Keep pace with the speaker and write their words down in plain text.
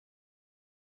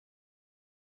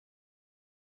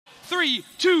3,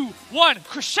 2, 1,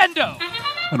 crescendo.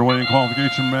 Underway in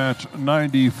qualification match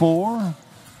 94.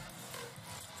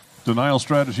 Denial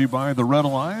strategy by the Red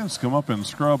Alliance. Come up and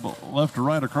scrub left to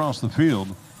right across the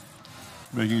field,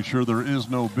 making sure there is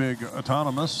no big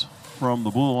autonomous from the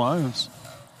Blue Alliance.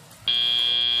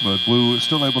 But Blue is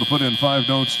still able to put in 5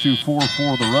 notes to 4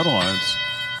 for the Red Alliance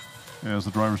as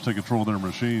the drivers take control of their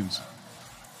machines.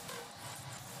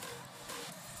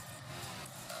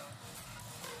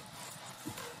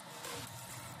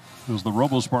 There's the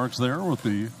RoboSparks there with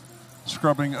the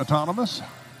scrubbing autonomous.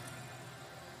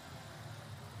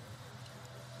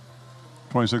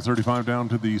 26-35 down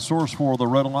to the source for the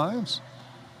Red Alliance.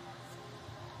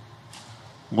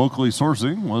 Locally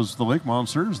sourcing was the Lake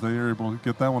Monsters. They are able to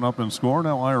get that one up and score.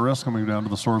 Now IRS coming down to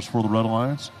the source for the Red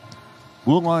Alliance.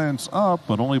 Blue Alliance up,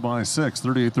 but only by 6,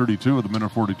 38-32 with a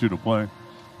minute 42 to play.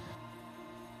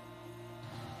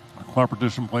 A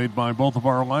competition played by both of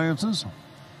our alliances.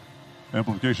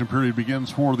 Amplification period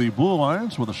begins for the Blue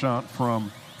Alliance with a shot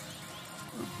from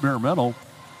Bare Metal.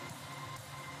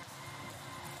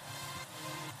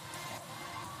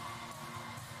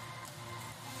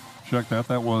 Check that.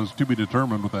 That was to be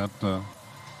determined with that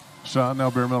shot. Now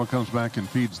Bare Metal comes back and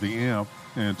feeds the amp,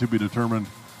 and to be determined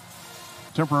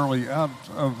temporarily out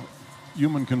of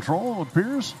human control, it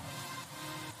appears.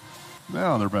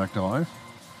 Now they're back to life.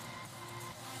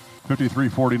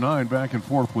 53-49, back and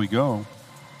forth we go.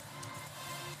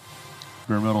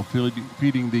 Bare Metal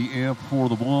feeding the amp for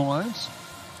the Blue Alliance.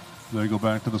 They go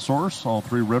back to the source. All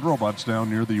 3 red robots down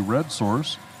near the red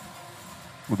source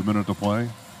with a minute to play.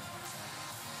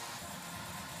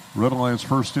 Red Alliance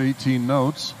first 18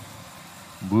 notes.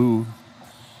 Blue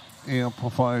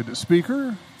amplified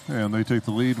speaker, and they take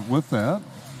the lead with that.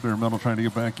 Bare Metal trying to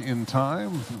get back in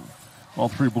time. All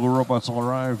 3 blue robots will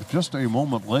arrive just a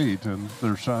moment late, and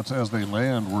their shots as they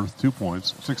land worth 2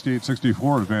 points.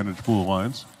 68-64 advantage Blue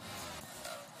Alliance.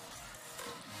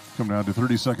 Come down to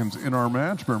 30 seconds in our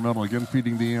match. Bare Metal again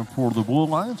feeding the amp for the Blue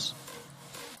Alliance.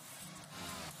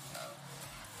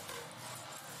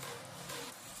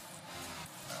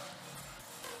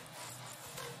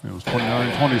 It was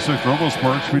 29-26.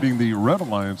 RoboSparks feeding the Red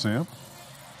Alliance amp.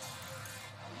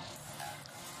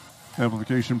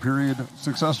 Amplification period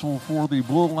successful for the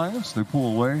Blue Alliance. They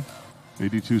pull away.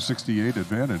 82-68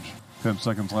 advantage. 10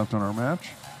 seconds left on our match.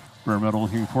 Bare Metal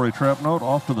looking for a trap note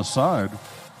off to the side.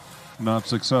 Not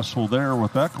successful there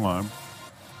with that climb.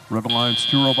 Red Alliance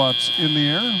 2 robots in the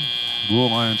air. Blue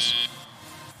Alliance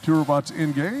 2 robots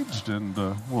engaged, and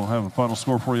we'll have a final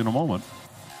score for you in a moment.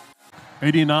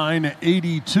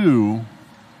 89-82.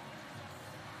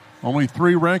 Only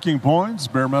 3 ranking points.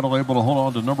 Bare Metal able to hold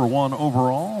on to number 1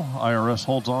 overall. IRS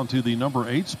holds on to the number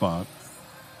 8 spot.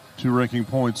 2 ranking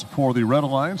points for the Red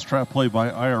Alliance. Trap play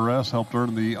by IRS helped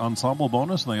earn the ensemble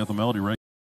bonus, and they got the Melody ranking.